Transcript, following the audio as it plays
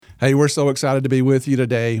Hey, we're so excited to be with you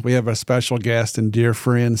today. We have a special guest and dear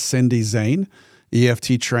friend, Cindy Zane,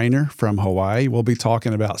 EFT trainer from Hawaii. We'll be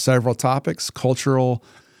talking about several topics, cultural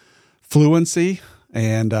fluency,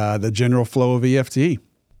 and the general flow of EFT.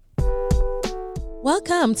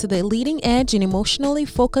 Welcome to the Leading Edge in Emotionally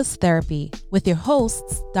Focused Therapy with your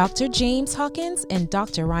hosts, Dr. James Hawkins and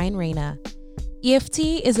Dr. Ryan Reyna. EFT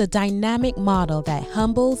is a dynamic model that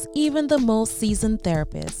humbles even the most seasoned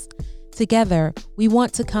therapists. Together, we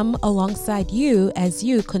want to come alongside you as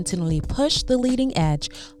you continually push the leading edge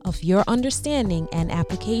of your understanding and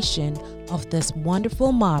application of this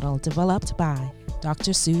wonderful model developed by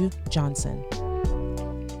Dr. Sue Johnson.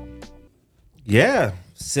 Yeah,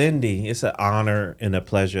 Cindy, it's an honor and a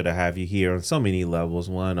pleasure to have you here on so many levels.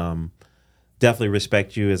 One, definitely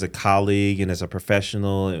respect you as a colleague and as a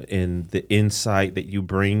professional in the insight that you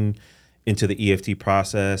bring into the EFT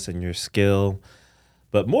process and your skill.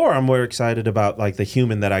 But I'm more excited about like the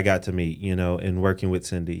human that I got to meet, and working with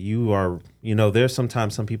Cindy. You are, there's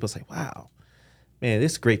sometimes some people say, wow, man,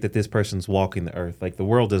 it's great that this person's walking the earth. Like the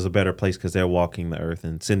world is a better place because they're walking the earth.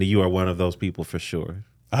 And Cindy, you are one of those people for sure.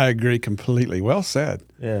 I agree completely. Well said.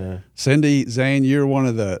 Yeah. Cindy, Zane, you're one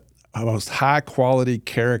of the most high-quality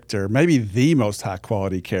character, maybe the most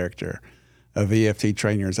high-quality character of EFT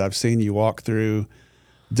trainers. I've seen you walk through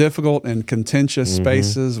difficult and contentious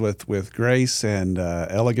spaces with grace and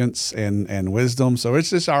elegance and wisdom. So it's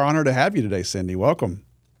just our honor to have you today, Cindy. Welcome.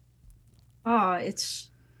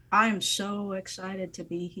 I'm so excited to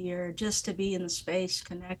be here, just to be in the space,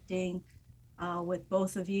 connecting with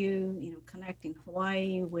both of you, connecting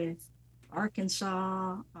Hawaii with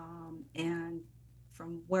Arkansas, and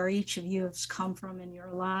from where each of you has come from in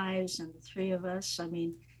your lives, and the three of us,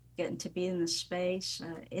 getting to be in this space.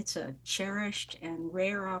 It's a cherished and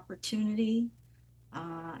rare opportunity,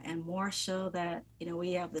 and more so that,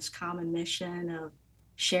 we have this common mission of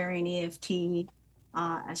sharing EFT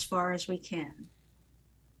as far as we can.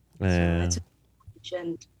 Yeah. So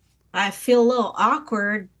and I feel a little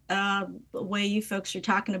awkward the way you folks are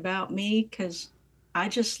talking about me, because I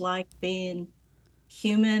just like being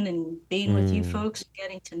human and being with you folks,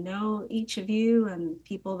 getting to know each of you and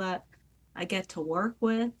people that I get to work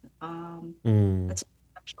with. That's a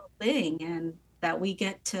special thing, and that we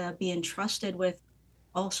get to be entrusted with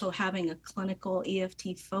also having a clinical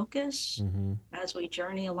EFT focus as we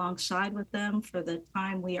journey alongside with them for the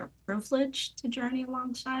time we are privileged to journey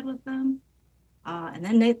alongside with them, and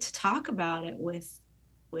then to talk about it with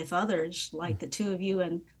others like the two of you,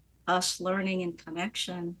 and us learning and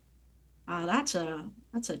connection. That's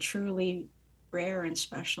a truly rare and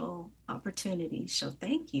special opportunity. So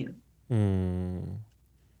thank you.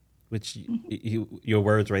 Which your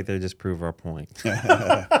words right there just prove our point.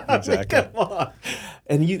 Exactly. Come on.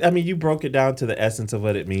 And you broke it down to the essence of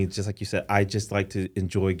what it means. Just like you said, I just like to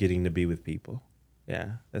enjoy getting to be with people.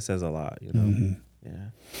 Yeah, that says a lot, Yeah.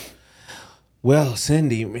 Well,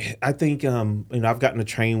 Cindy, I think, I've gotten to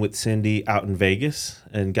train with Cindy out in Vegas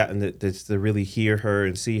and gotten to really hear her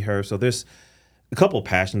and see her. So there's a couple of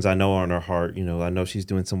passions I know on her heart. I know she's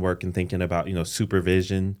doing some work and thinking about,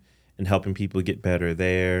 supervision and helping people get better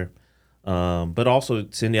there. But also,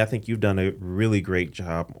 Cindy, I think you've done a really great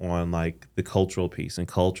job on like the cultural piece and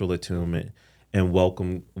cultural attunement and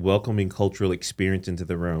welcoming cultural experience into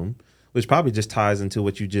the room, which probably just ties into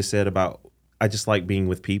what you just said about, I just like being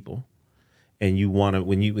with people. And you want to,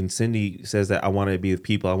 when Cindy says that I want to be with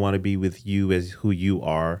people, I want to be with you as who you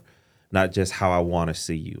are, not just how I want to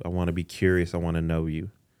see you. I want to be curious. I want to know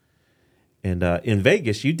you. And in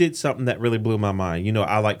Vegas, you did something that really blew my mind.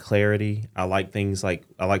 I like clarity. I like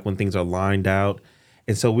when things are lined out.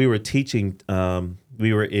 And so we were teaching,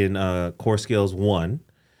 we were in Core Skills 1,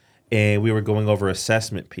 and we were going over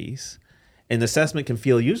assessment piece. And assessment can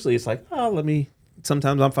feel, usually it's like,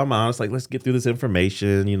 sometimes if I'm honest, like, let's get through this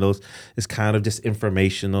information, it's kind of just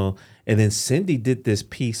informational. And then Cindy did this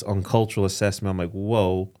piece on cultural assessment. I'm like,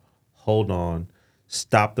 whoa, hold on,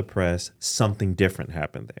 stop the press. Something different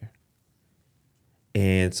happened there.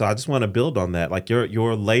 And so I just want to build on that, like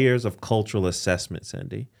your layers of cultural assessment,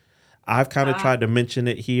 Cindy. I've kind of tried to mention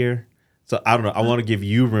it here. So I don't know. I want to give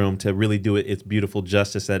you room to really do it its beautiful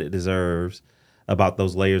justice that it deserves about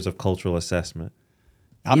those layers of cultural assessment.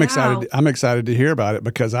 I'm excited to hear about it,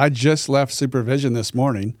 because I just left supervision this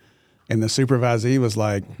morning, and the supervisee was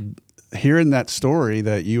like, hearing that story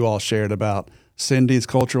that you all shared about Cindy's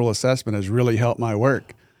cultural assessment has really helped my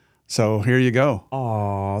work. So here you go.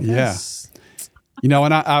 Oh, yeah.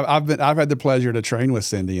 And I've had the pleasure to train with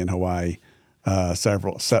Cindy in Hawaii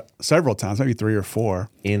several times, maybe 3 or 4.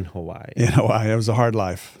 In Hawaii. It was a hard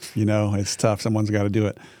life. It's tough. Someone's got to do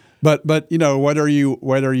it. But whether you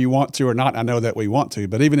want to or not, I know that we want to.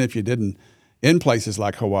 But even if you didn't, in places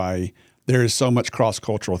like Hawaii, there is so much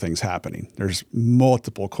cross-cultural things happening. There's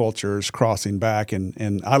multiple cultures crossing back,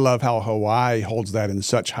 and I love how Hawaii holds that in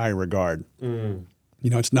such high regard.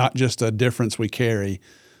 It's not just a difference we carry,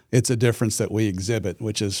 it's a difference that we exhibit,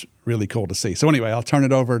 which is really cool to see. So anyway, I'll turn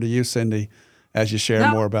it over to you, Cindy, as you share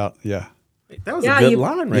more about, That was a good you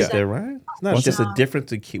line right Yeah. there, right? It's not What's just a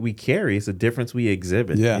difference we carry; it's a difference we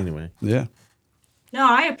exhibit. Yeah. Anyway, Yeah. No,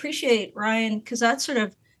 I appreciate Ryan because that's sort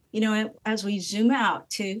of, as we zoom out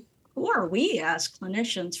to who are we as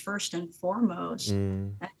clinicians first and foremost.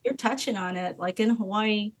 And you're touching on it, like in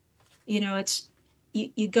Hawaii, it's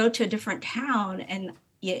you go to a different town and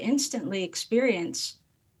you instantly experience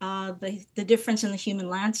the difference in the human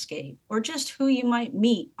landscape or just who you might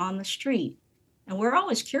meet on the street. And we're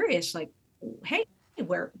always curious, like, hey,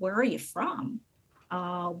 where are you from?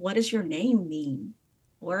 What does your name mean?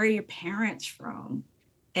 Where are your parents from?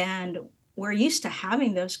 And we're used to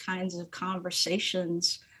having those kinds of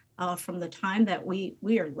conversations from the time that we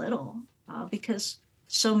are little, because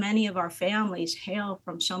so many of our families hail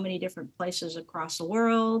from so many different places across the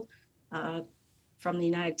world, uh, from the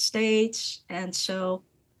United States. And so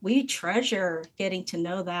we treasure getting to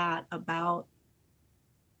know that about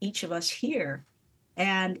each of us here.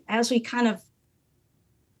 And as we kind of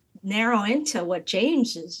narrow into what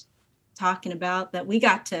James is talking about, that we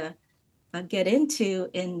got to get into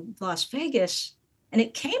in Las Vegas, and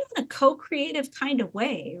it came in a co-creative kind of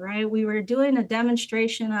way, right? We were doing a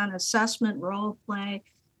demonstration on assessment role play,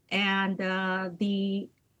 and the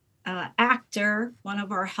actor, one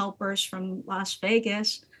of our helpers from Las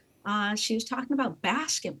Vegas, she was talking about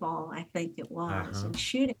basketball, I think it was, and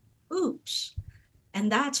shooting hoops. And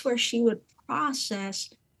that's where she would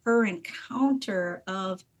process her encounter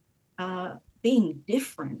of being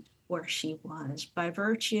different where she was by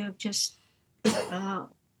virtue of just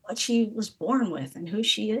what she was born with and who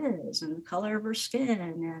she is and the color of her skin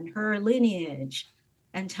and her lineage,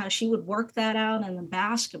 and how she would work that out in the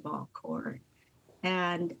basketball court.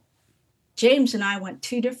 And James and I went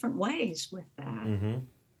two different ways with that.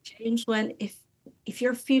 James went, if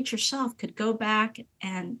your future self could go back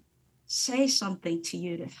and say something to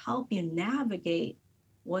you to help you navigate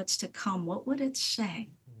what's to come, what would it say?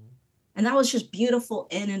 And that was just beautiful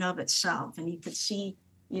in and of itself. And you could see,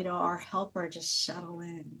 our helper just settle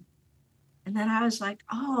in. And then I was like,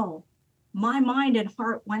 oh, my mind and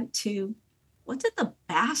heart went to, what did the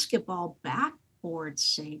basketball backboard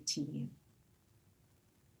say to you?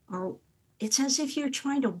 Or it's as if you're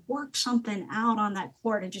trying to work something out on that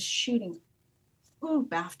court and just shooting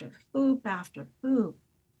hoop after hoop after hoop.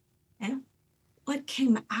 And what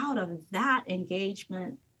came out of that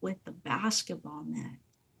engagement with the basketball net?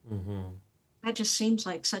 That just seems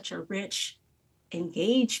like such a rich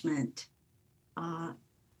engagement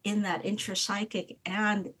in that intrapsychic,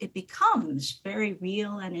 and it becomes very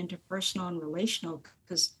real and interpersonal and relational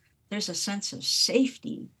because there's a sense of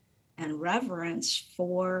safety and reverence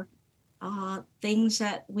for things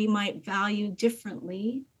that we might value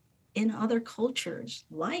differently in other cultures,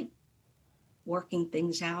 like working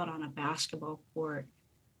things out on a basketball court.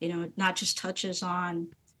 It not just touches on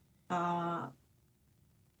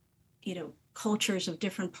cultures of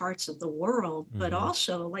different parts of the world, but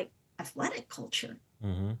also like athletic culture,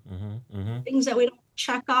 things that we don't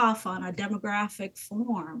check off on a demographic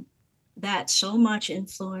form that so much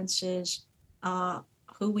influences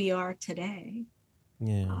who we are today.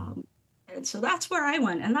 And so that's where I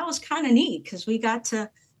went, and that was kind of neat because we got to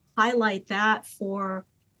highlight that for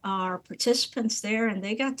our participants there, and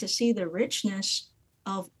they got to see the richness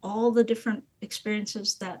of all the different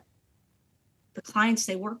experiences that the clients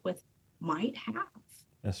they work with might have.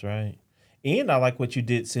 That's right. And I like what you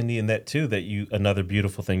did, Cindy, in that too, another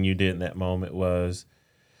beautiful thing you did in that moment was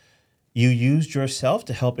you used yourself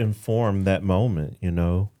to help inform that moment.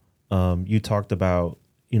 You talked about,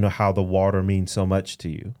 how the water means so much to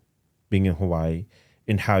you being in Hawaii,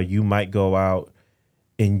 and how you might go out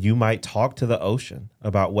and you might talk to the ocean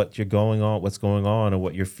about what's going on and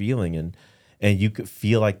what you're feeling. And you could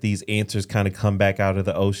feel like these answers kind of come back out of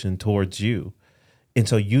the ocean towards you. And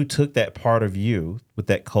so you took that part of you with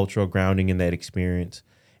that cultural grounding and that experience.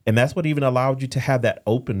 And that's what even allowed you to have that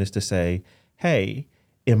openness to say, hey,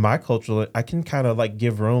 in my culture, I can kind of like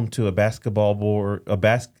give room to a basketball board, a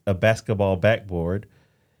basketball backboard,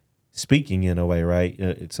 speaking in a way,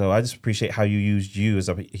 right? So I just appreciate how you used you as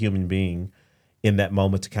a human being in that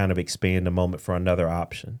moment to kind of expand the moment for another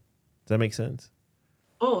option. Does that make sense?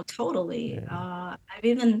 Oh, totally. Yeah. I've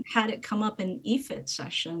even had it come up in EFIT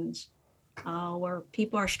sessions where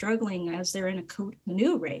people are struggling as they're in a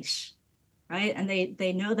canoe race, right? And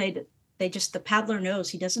they know they just, the paddler knows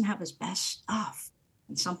he doesn't have his best stuff,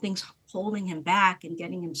 and something's holding him back and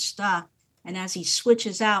getting him stuck. And as he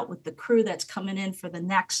switches out with the crew that's coming in for the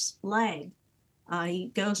next leg,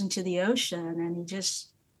 he goes into the ocean, and he just,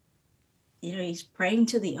 he's praying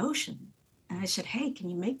to the ocean. And I said, hey, can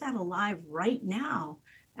you make that alive right now,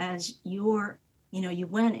 as you're, you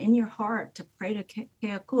went in your heart to pray to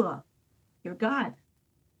Keakua, your God?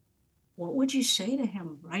 What would you say to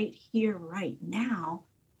him right here, right now,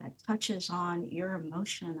 that touches on your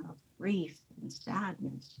emotion of grief and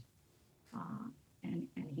sadness? And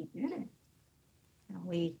he did it. And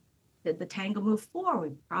we did the tango move 4. We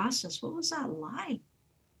processed, what was that like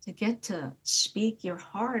to get to speak your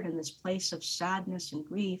heart in this place of sadness and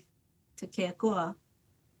grief to Keakua?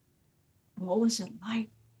 And what was it like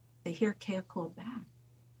to hear Keakua back?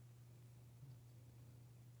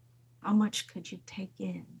 How much could you take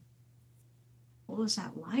in? What was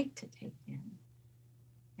that like to take in?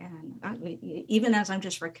 And even as I'm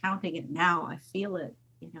just recounting it now, I feel it,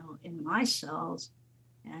 in my cells,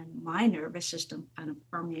 and my nervous system kind of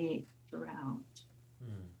permeate throughout.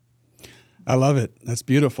 I love it. That's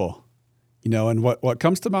beautiful. And what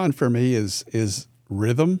comes to mind for me is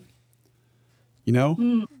rhythm.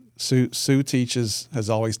 Sue has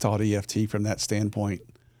always taught EFT from that standpoint,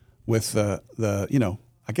 with the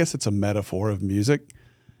I guess it's a metaphor of music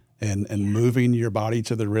and moving your body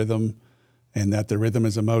to the rhythm, and that the rhythm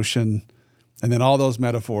is emotion. And then all those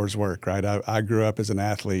metaphors work, right? I grew up as an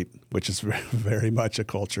athlete, which is very much a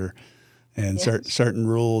culture, and certain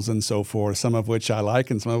rules and so forth, some of which I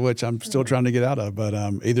like and some of which I'm still trying to get out of. But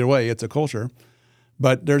either way, it's a culture.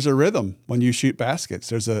 But there's a rhythm when you shoot baskets.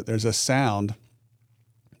 There's a sound.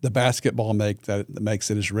 The basketball that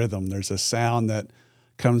makes it is rhythm. There's a sound that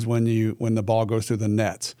comes when the ball goes through the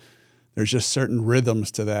net. There's just certain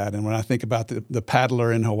rhythms to that. And when I think about the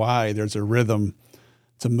paddler in Hawaii, there's a rhythm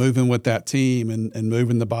to moving with that team and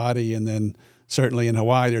moving the body. And then certainly in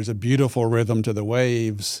Hawaii, there's a beautiful rhythm to the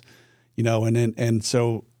waves, and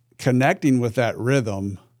so connecting with that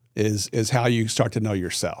rhythm is how you start to know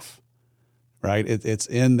yourself, right? It's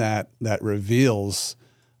in that reveals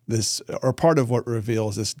this, or part of what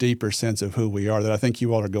reveals this deeper sense of who we are that I think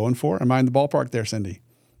you all are going for. Am I in the ballpark there, Cindy?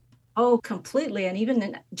 Oh, completely. And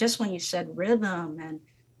even just when you said rhythm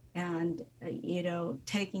and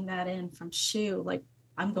taking that in from Sue, like,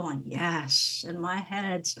 I'm going, yes. And my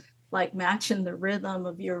head's like matching the rhythm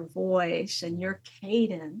of your voice and your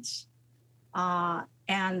cadence.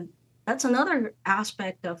 And that's another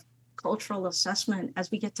aspect of cultural assessment,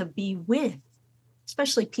 as we get to be with,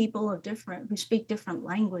 especially people who speak different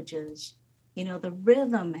languages, the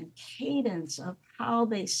rhythm and cadence of how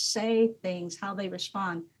they say things, how they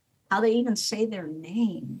respond, how they even say their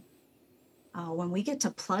name. When we get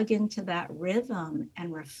to plug into that rhythm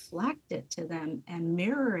and reflect it to them and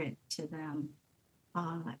mirror it to them,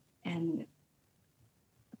 and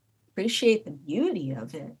appreciate the beauty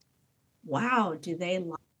of it, wow, do they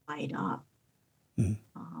light up.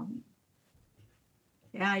 Mm-hmm.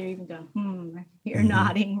 Yeah, you're even going, you're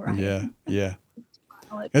nodding, right? Yeah.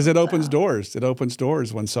 Because it opens doors. It opens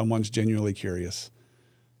doors when someone's genuinely curious,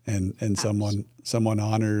 and someone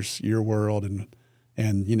honors your world and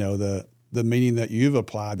the meaning that you've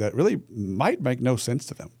applied that really might make no sense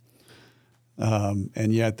to them,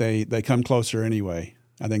 and yet they come closer anyway.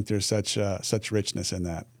 I think there's such richness in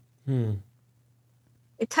that.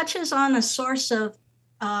 It touches on a source of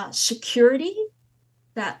security,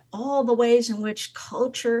 that all the ways in which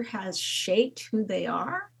culture has shaped who they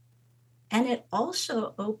are. And it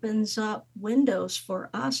also opens up windows for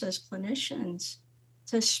us as clinicians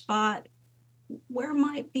to spot where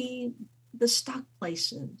might be the stuck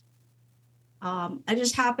places. I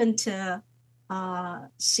just happened to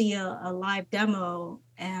see a live demo,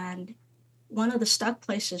 and one of the stuck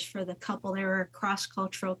places for the couple, they were a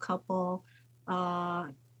cross-cultural couple.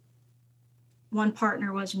 One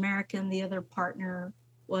partner was American, the other partner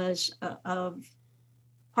was of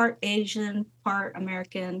part Asian, part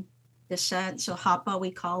American descent. So Hapa, we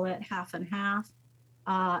call it, half and half.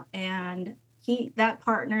 And that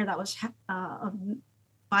partner that was of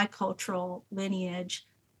bicultural lineage,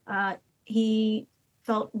 he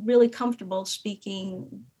felt really comfortable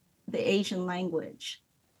speaking the Asian language.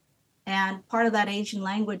 And part of that Asian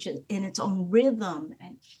language in its own rhythm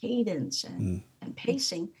and cadence and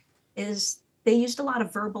pacing is they used a lot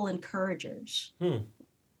of verbal encouragers.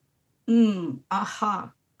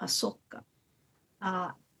 Aha, asoka.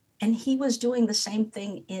 And he was doing the same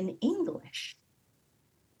thing in English.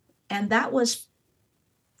 And that was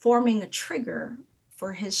forming a trigger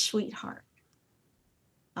for his sweetheart.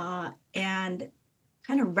 And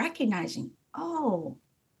kind of recognizing, oh,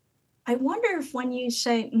 I wonder if when you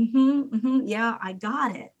say, yeah, I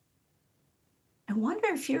got it, I wonder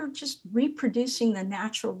if you're just reproducing the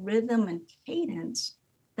natural rhythm and cadence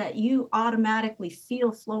that you automatically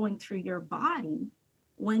feel flowing through your body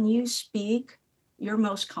when you speak your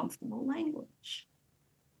most comfortable language.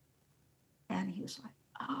 And he was like,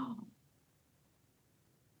 oh.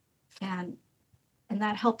 And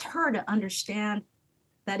that helped her to understand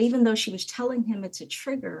that even though she was telling him it's a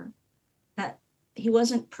trigger, that he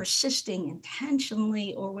wasn't persisting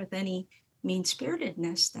intentionally or with any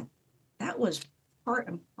mean-spiritedness, that was part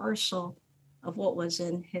and parcel of what was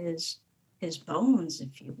in his bones,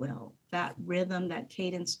 if you will, that rhythm, that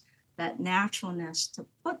cadence, that naturalness to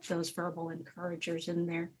put those verbal encouragers in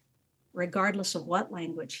there, regardless of what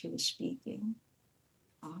language he was speaking.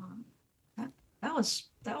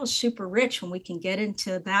 That was super rich when we can get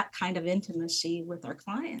into that kind of intimacy with our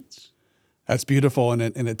clients. That's beautiful, and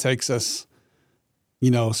it takes us,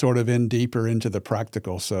 sort of in deeper into the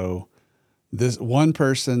practical. So this one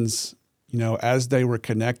person's, as they were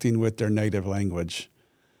connecting with their native language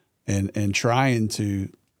and trying to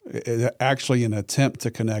actually an attempt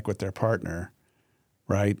to connect with their partner,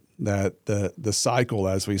 right? That the cycle,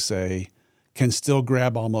 as we say, can still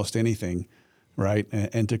grab almost anything, right?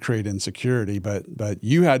 And to create insecurity. But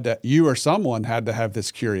you or someone had to have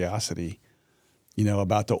this curiosity,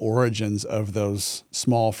 about the origins of those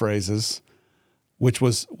small phrases, which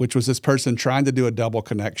was this person trying to do a double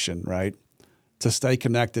connection, right? To stay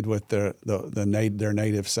connected with their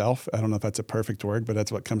native self. I don't know if that's a perfect word, but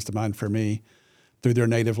that's what comes to mind for me, through their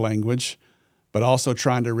native language, but also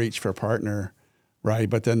trying to reach for a partner, right?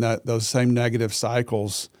 But then those same negative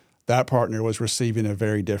cycles, that partner was receiving a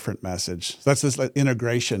very different message. So that's this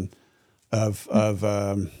integration of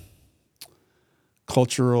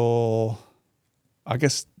cultural, I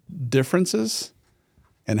guess, differences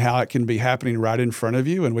and how it can be happening right in front of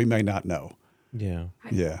you, and we may not know. Yeah.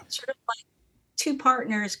 Yeah. Sort of like two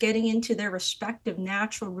partners getting into their respective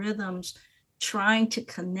natural rhythms, trying to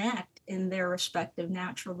connect in their respective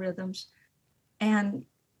natural rhythms and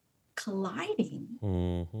colliding.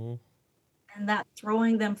 Mm-hmm. And that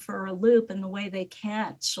throwing them for a loop in the way they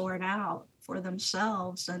can't sort out for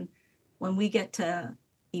themselves. And when we get to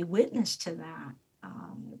be witness to that,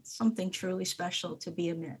 it's something truly special to be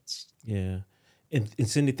amidst. Yeah. And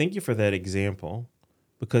Cindy, thank you for that example,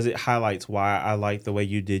 because it highlights why I like the way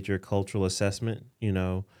you did your cultural assessment,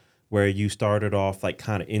 where you started off like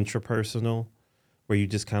kind of intrapersonal, where you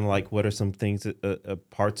just kind of like, what are some things,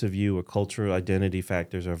 parts of you or cultural identity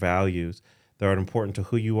factors or values that are important to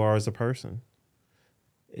who you are as a person.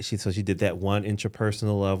 So she did that one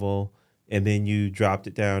intrapersonal level, and then you dropped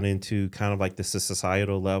it down into kind of like the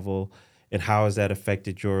societal level, and how has that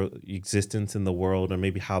affected your existence in the world, or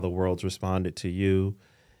maybe how the world's responded to you.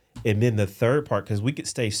 And then the third part, because we could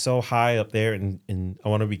stay so high up there, and I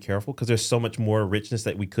want to be careful because there's so much more richness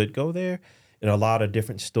that we could go there, and a lot of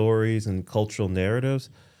different stories and cultural narratives.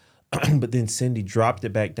 But then Cindy dropped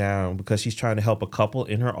it back down because she's trying to help a couple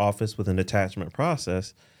in her office with an attachment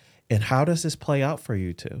process. And how does this play out for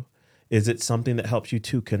you two? Is it something that helps you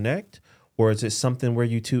two connect? Or is it something where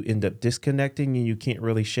you two end up disconnecting and you can't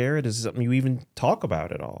really share it? Is it something you even talk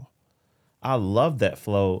about at all? I love that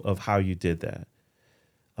flow of how you did that.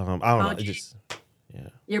 I don't know. It just, yeah.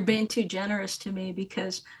 You're being too generous to me,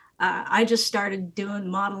 because I just started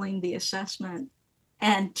modeling the assessment,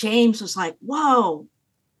 and James was like, whoa,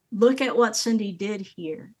 look at what Cindy did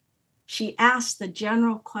here. She asked the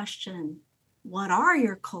general question, what are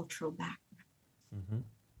your cultural backgrounds? Mm-hmm.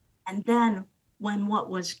 And then when what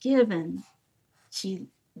was given,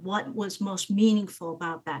 what was most meaningful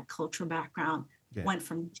about that cultural background went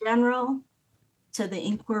from general to the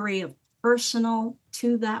inquiry of personal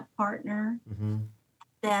to that partner. Mm-hmm.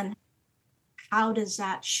 Then how does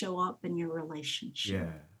that show up in your relationship?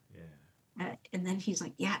 Yeah. And then he's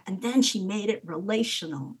like, yeah. And then she made it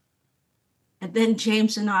relational. And then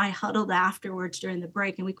James and I huddled afterwards during the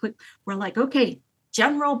break, and we're like, okay,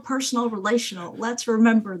 general, personal, relational. Let's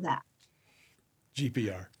remember that.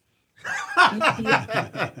 GPR.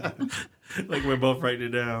 Like we're both writing it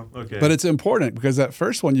down. Okay. But it's important because that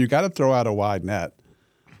first one, you got to throw out a wide net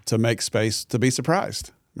to make space to be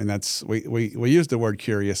surprised. I mean, that's we use the word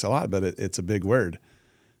curious a lot, but it's a big word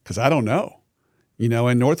because I don't know.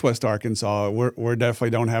 In Northwest Arkansas, we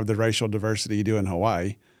definitely don't have the racial diversity you do in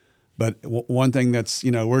Hawaii. But one thing that's,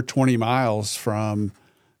 we're 20 miles from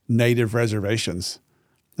native reservations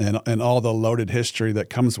and all the loaded history that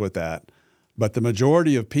comes with that. But the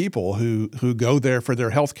majority of people who go there for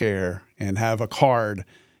their health care and have a card,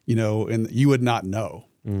 and you would not know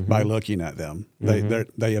by looking at them.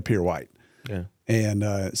 Mm-hmm. They appear white. Yeah.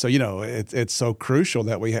 And so, it's so crucial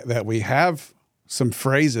that we have some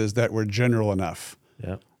phrases that were general enough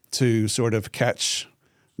to sort of catch,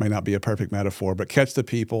 may not be a perfect metaphor, but catch the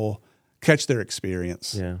people, catch their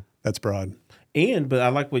experience. Yeah. That's broad. But I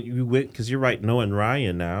like what you went, because you're right, knowing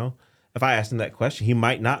Ryan now, if I asked him that question, he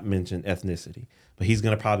might not mention ethnicity, but he's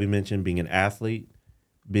going to probably mention being an athlete,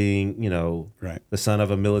 being, the son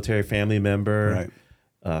of a military family member,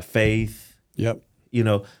 faith. Yep.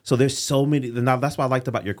 So there's so many. Now, that's what I liked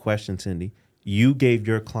about your question, Cindy. You gave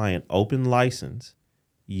your client open license.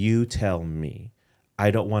 You tell me. I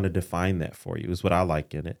don't want to define that for you, is what I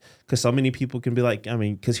like in it. Because so many people can be like,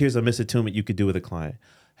 because here's a misattunement you could do with a client.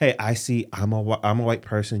 Hey, I see I'm a white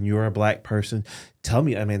person. You're a black person. Tell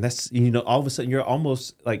me, that's, all of a sudden you're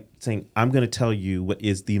almost like saying, I'm going to tell you what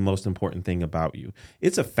is the most important thing about you.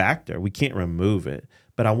 It's a factor. We can't remove it.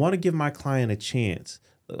 But I want to give my client a chance.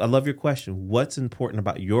 I love your question. What's important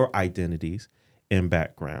about your identities and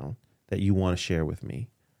background that you want to share with me?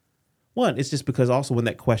 One, it's just because also when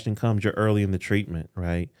that question comes, you're early in the treatment,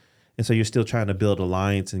 right? And so you're still trying to build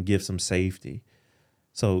alliance and give some safety.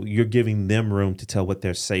 So you're giving them room to tell what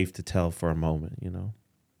they're safe to tell for a moment,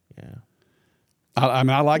 Yeah. I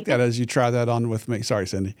like that as you try that on with me. Sorry,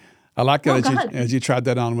 Cindy. I like that as you tried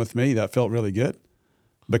that on with me. That felt really good.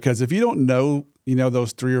 Because if you don't know,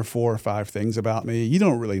 those 3 or 4 or 5 things about me, you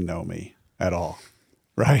don't really know me at all,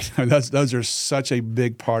 right? Those are such a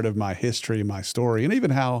big part of my history, my story, and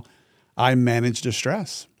even how I manage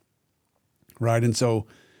distress, right? And so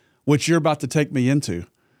what you're about to take me into,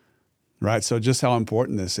 right? So just how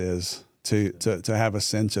important this is to have a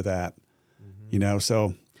sense of that,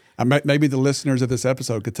 So maybe the listeners of this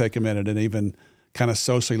episode could take a minute and even kind of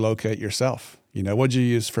socially locate yourself. What'd you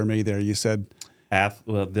use for me there? You said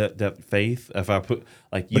that faith. If I put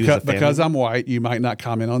because I'm white, you might not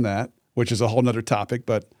comment on that, which is a whole nother topic,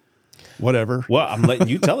 but whatever. Well, I'm letting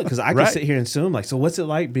you tell it because I can sit here and assume so what's it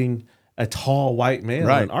like being a tall white male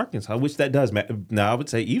in Arkansas? Which that does matter. Now I would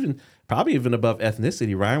say probably even above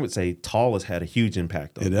ethnicity, Ryan would say tall has had a huge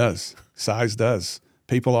impact on it. Does. Size does.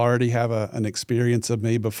 People already have an experience of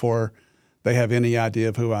me before they have any idea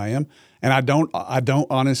of who I am. And I don't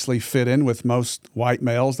honestly fit in with most white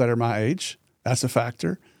males that are my age. That's a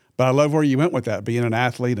factor. But I love where you went with that, being an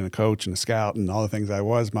athlete and a coach and a scout and all the things I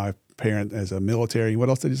was, my parent as a military. What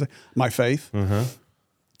else did you say? My faith. Mm-hmm.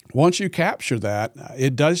 Once you capture that,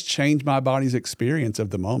 it does change my body's experience of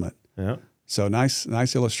the moment. Yeah. So nice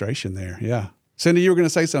illustration there. Yeah. Cindy, you were going to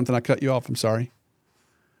say something. I cut you off. I'm sorry.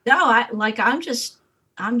 No,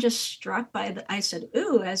 I'm just struck by I said,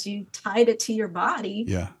 ooh, as you tied it to your body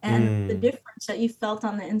and the difference that you felt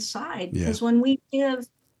on the inside. Because when we give,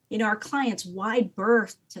 our clients wide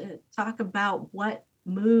berth to talk about what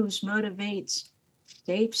moves, motivates,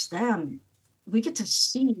 shapes them, we get to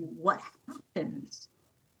see what happens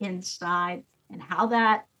inside and how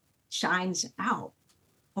that shines out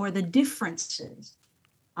or the differences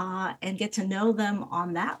and get to know them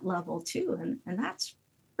on that level too. And that's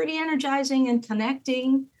pretty energizing and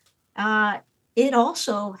connecting. It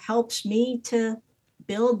also helps me to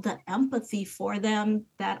build the empathy for them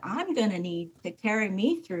that I'm going to need to carry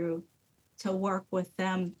me through to work with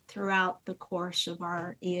them throughout the course of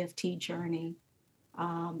our EFT journey.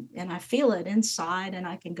 And I feel it inside and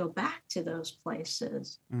I can go back to those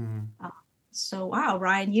places. Mm-hmm. So, wow,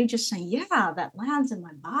 Ryan, you just saying, that lands in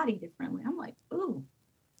my body differently. I'm like, ooh,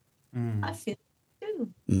 I feel it too.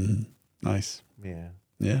 Mm-hmm. Nice. Yeah.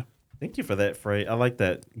 Yeah. Thank you for that phrase. I like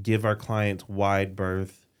that. Give our clients wide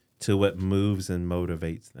berth to what moves and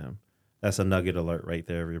motivates them. That's a nugget alert right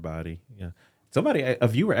there, everybody. Yeah. A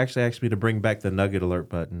viewer actually asked me to bring back the nugget alert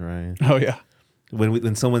button, Ryan. Oh, yeah.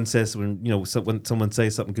 When someone says, when someone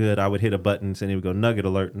says something good, I would hit a button and it would go nugget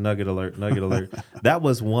alert, nugget alert, nugget alert. That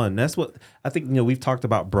was one. That's what I think, we've talked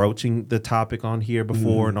about broaching the topic on here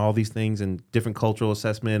before and all these things and different cultural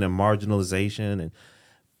assessment and marginalization.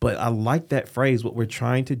 But I like that phrase. What we're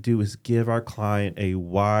trying to do is give our client a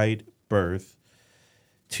wide berth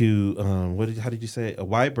to, how did you say it? A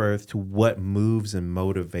wide berth to what moves and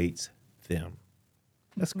motivates them.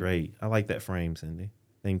 That's great. I like that frame, Cindy.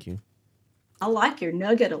 Thank you. I like your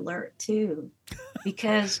nugget alert too,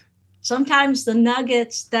 because sometimes the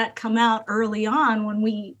nuggets that come out early on when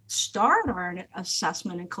we start our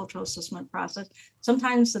assessment and cultural assessment process,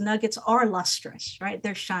 sometimes the nuggets are lustrous, right?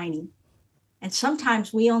 They're shiny. And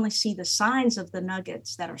sometimes we only see the signs of the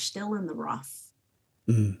nuggets that are still in the rough.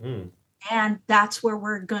 Mm-hmm. And that's where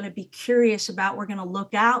we're going to be curious about. We're going to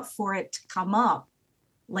look out for it to come up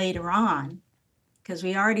later on because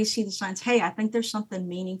we already see the signs. Hey, I think there's something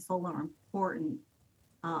meaningful or important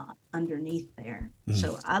underneath there.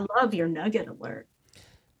 So I love your nugget alert.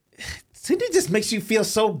 Cindy just makes you feel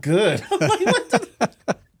so good. I'm like, what the?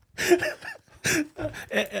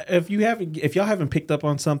 If y'all haven't picked up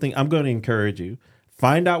on something, I'm going to encourage you.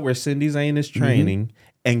 Find out where Cindy Zane is training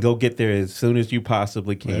and go get there as soon as you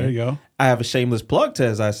possibly can. There you go. I have a shameless plug to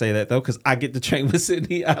as I say that, though, because I get to train with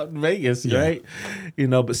Cindy out in Vegas, right?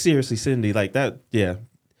 But seriously, Cindy, like that, yeah.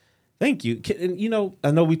 Thank you. And,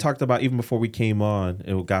 I know we talked about even before we came on,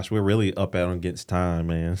 and gosh, we're really up out against time,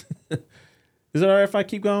 man. Is it all right if I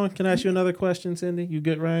keep going? Can I ask you another question, Cindy? You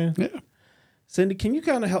good, Ryan? Yeah. Cindy, can you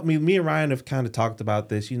kind of help me? Me and Ryan have kind of talked about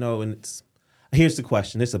this, and here's the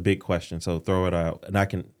question. It's a big question, so throw it out, and I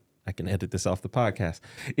can edit this off the podcast.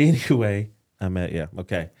 Anyway,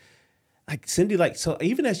 okay. Like Cindy, so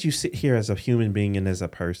even as you sit here as a human being and as a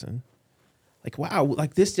person, like wow,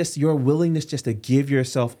 like this, just your willingness just to give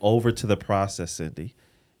yourself over to the process, Cindy,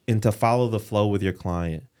 and to follow the flow with your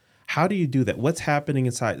client. How do you do that? What's happening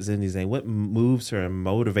inside Cindy Zane? What moves her and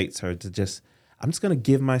motivates her to just, I'm just going to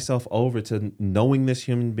give myself over to knowing this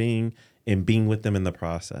human being and being with them in the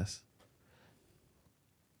process?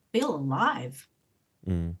 Feel alive.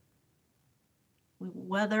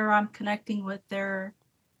 Whether I'm connecting with their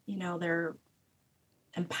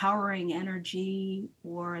empowering energy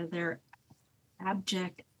or their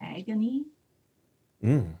abject agony,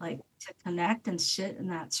 like to connect and sit in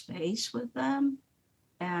that space with them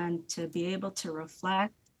and to be able to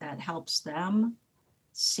reflect, that helps them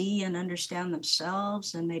see and understand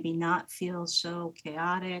themselves and maybe not feel so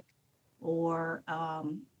chaotic or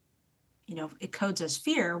it codes as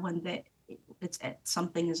fear when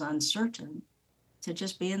something is uncertain, to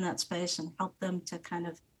just be in that space and help them to kind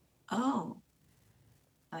of,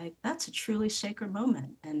 like that's a truly sacred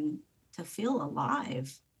moment, and to feel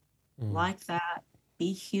alive like that,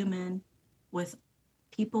 be human with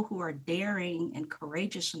people who are daring and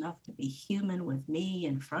courageous enough to be human with me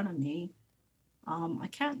in front of me. I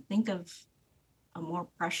can't think of a more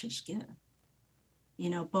precious gift,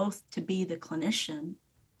 both to be the clinician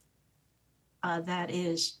that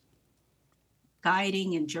is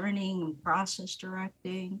guiding and journeying and process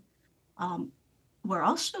directing. We're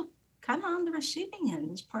also kind of on the receiving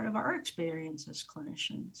end as part of our experience as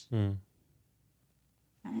clinicians.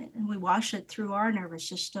 Right? And we wash it through our nervous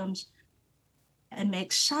systems and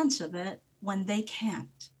make sense of it when they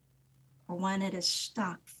can't, or when it is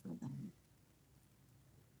stuck for them.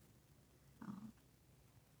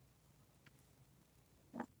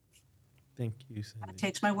 Thank you, Cindy. That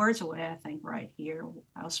takes my words away, I think, right here,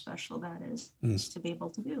 how special that is to be able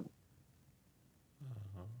to do.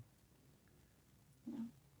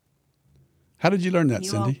 How did you learn that,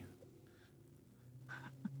 Cindy?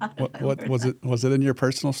 What was it? Was it in your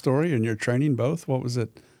personal story, in your training, both? What was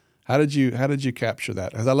it? How did you capture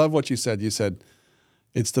that? Because I love what you said. You said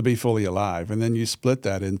it's to be fully alive, and then you split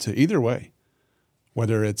that into either way,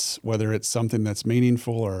 whether it's something that's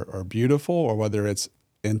meaningful or beautiful, or whether it's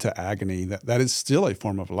into agony. That is still a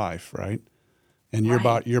form of life, right? And your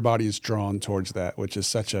body is drawn towards that, which is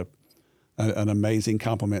such an amazing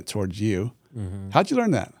compliment towards you. How'd you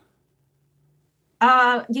learn that?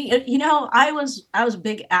 I was a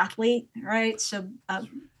big athlete, right? So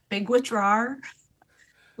big withdrawer,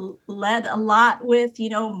 led a lot with,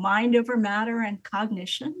 mind over matter and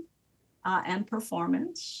cognition and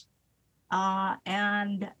performance.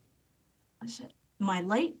 And my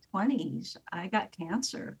late 20s, I got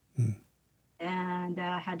cancer and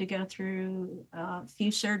had to go through a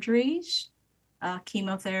few surgeries,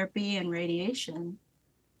 chemotherapy and radiation.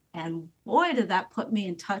 And boy, did that put me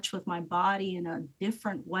in touch with my body in a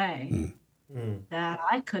different way that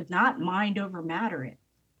I could not mind over matter it.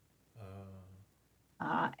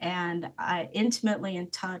 And I intimately in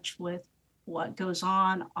touch with what goes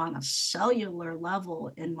on a cellular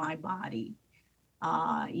level in my body.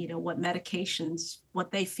 What medications,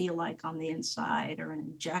 what they feel like on the inside, or an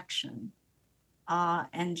injection,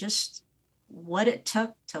 and just what it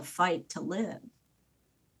took to fight to live.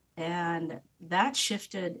 And that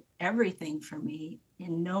shifted everything for me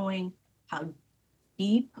in knowing how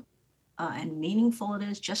deep and meaningful it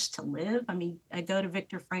is just to live. I mean, I go to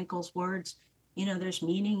Viktor Frankl's words, there's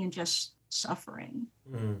meaning in just suffering.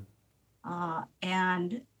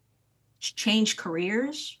 And changed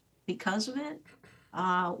careers because of it.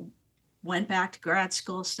 Went back to grad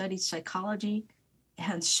school, studied psychology,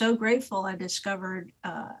 and so grateful I discovered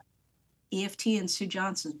EFT and Sue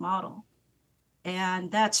Johnson's model. And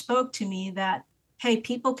that spoke to me that, hey,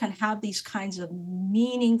 people can have these kinds of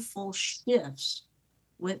meaningful shifts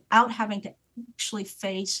without having to actually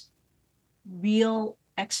face real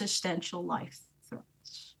existential life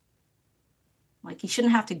threats. Like, you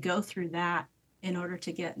shouldn't have to go through that in order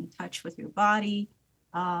to get in touch with your body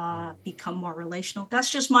become more relational. That's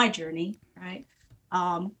just my journey, right?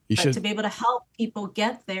 But to be able to help people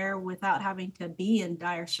get there without having to be in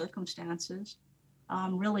dire circumstances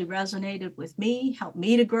really resonated with me, helped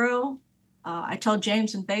me to grow. I told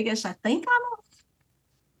James in Vegas, I think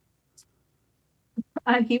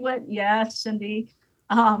and he went, yes, Cindy.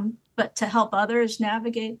 But to help others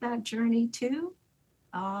navigate that journey too,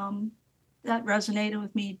 that resonated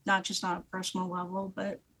with me, not just on a personal level,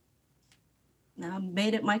 but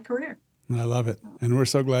made it my career. I love it. And we're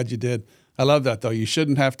so glad you did. I love that, though. You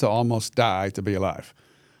shouldn't have to almost die to be alive,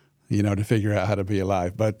 to figure out how to be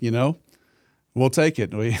alive. But, we'll take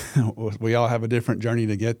it. We all have a different journey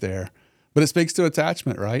to get there. But it speaks to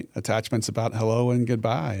attachment, right? Attachment's about hello and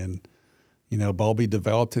goodbye. And, Bowlby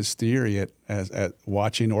developed his theory at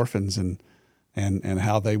watching orphans and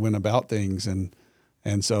how they went about things.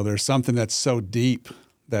 And so there's something that's so deep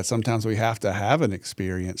that sometimes we have to have an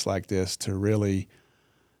experience like this to really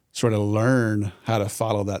sort of learn how to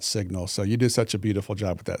follow that signal. So you did such a beautiful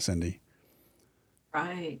job with that, Cindy.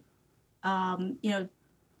 Right.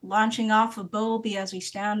 Launching off of Bowlby as we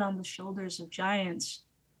stand on the shoulders of giants,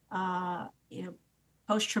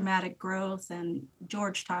 post-traumatic growth, and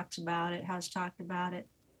George has talked about it.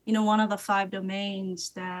 One of the 5 domains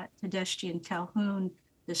that Tedeschi and Calhoun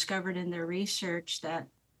discovered in their research that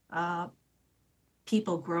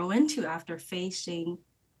people grow into after facing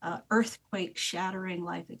earthquake-shattering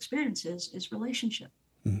life experiences is relationship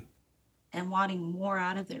and wanting more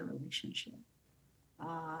out of their relationship.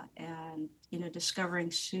 And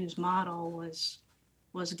discovering Sue's model was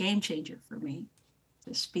a game changer for me,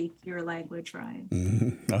 to speak your language, Ryan.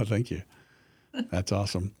 Mm-hmm. Oh, thank you. That's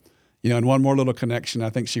awesome. And one more little connection, I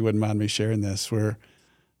think she wouldn't mind me sharing this.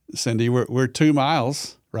 Cindy, we're 2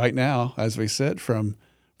 miles right now as we sit from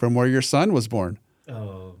where your son was born.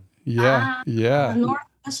 Oh. Yeah.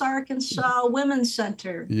 Northwest Arkansas Women's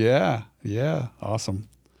Center. Yeah. Awesome.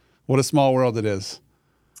 What a small world it is.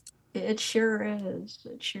 It sure is.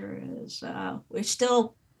 We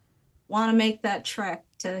still want to make that trek.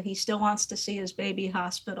 He still wants to see his baby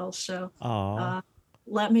hospital. So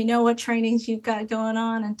let me know what trainings you've got going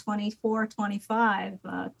on in 24, 25,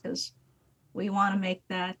 because we want to make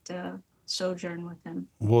that sojourn with him.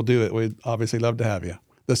 We'll do it. We'd obviously love to have you.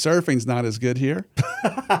 The surfing's not as good here.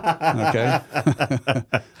 Okay.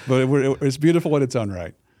 But it's beautiful in its own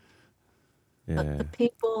right. Yeah. But the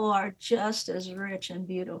people are just as rich and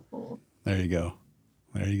beautiful. There you go.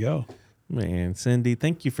 Man, Cindy,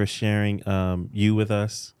 thank you for sharing you with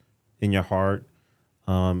us in your heart,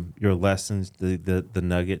 your lessons, the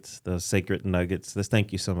nuggets, the sacred nuggets.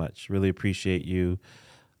 Thank you so much. Really appreciate you.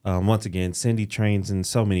 Once again, Cindy trains in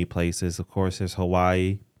so many places. Of course, there's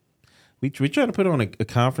Hawaii. We try to put on a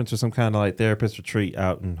conference or some kind of like therapist retreat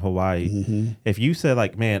out in Hawaii. Mm-hmm. If you said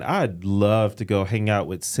like, man, I'd love to go hang out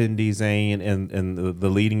with Cindy, Zane, and the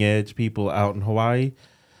leading edge people out in Hawaii,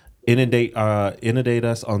 inundate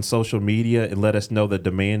us on social media and let us know the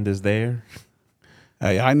demand is there.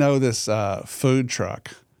 Hey, I know this food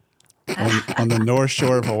truck on the North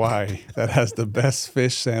Shore of Hawaii that has the best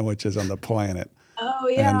fish sandwiches on the planet. Oh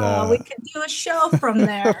yeah, we could do a show from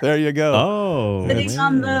there. There you go. Oh, sitting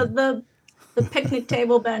on the picnic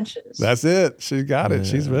table benches. That's it. She's got it.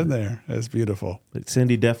 She's been there. It's beautiful. But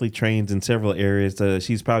Cindy definitely trains in several areas.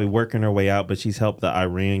 She's probably working her way out, but she's helped the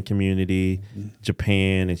Iran community,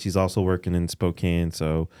 Japan, and she's also working in Spokane.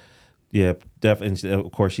 So yeah, definitely.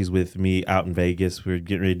 Of course, she's with me out in Vegas. We're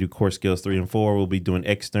getting ready to do Core Skills 3 and 4. We'll be doing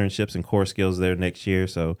externships and Core Skills there next year.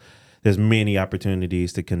 So there's many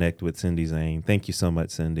opportunities to connect with Cindy Zane. Thank you so much,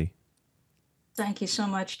 Cindy. Thank you so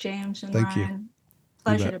much, James and Thank Ryan. You.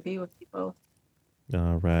 Pleasure to be with you both.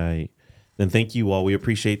 All right. Then thank you all. We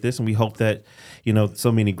appreciate this. And we hope that,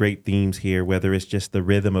 so many great themes here, whether it's just the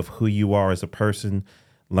rhythm of who you are as a person,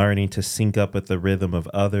 learning to sync up with the rhythm of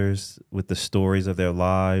others, with the stories of their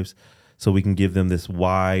lives, so we can give them this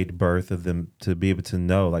wide berth of them to be able to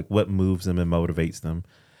know like what moves them and motivates them.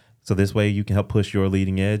 So this way you can help push your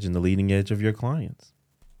leading edge and the leading edge of your clients.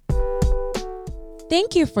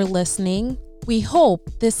 Thank you for listening. We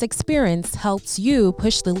hope this experience helps you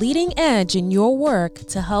push the leading edge in your work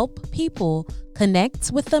to help people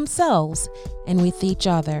connect with themselves and with each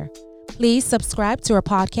other. Please subscribe to our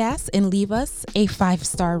podcast and leave us a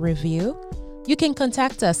 5-star review. You can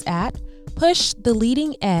contact us at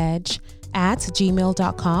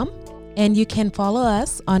pushtheleadingedge@gmail.com, and you can follow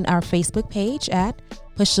us on our Facebook page at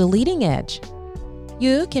Push the Leading Edge.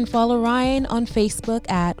 You can follow Ryan on Facebook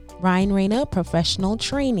at Ryan Reyna Professional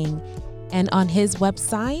Training and on his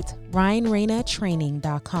website,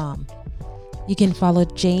 ryanreynatraining.com. You can follow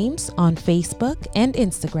James on Facebook and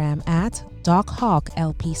Instagram at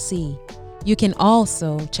DocHawkLPC. You can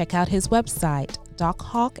also check out his website,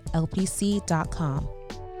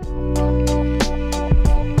 dochawklpc.com.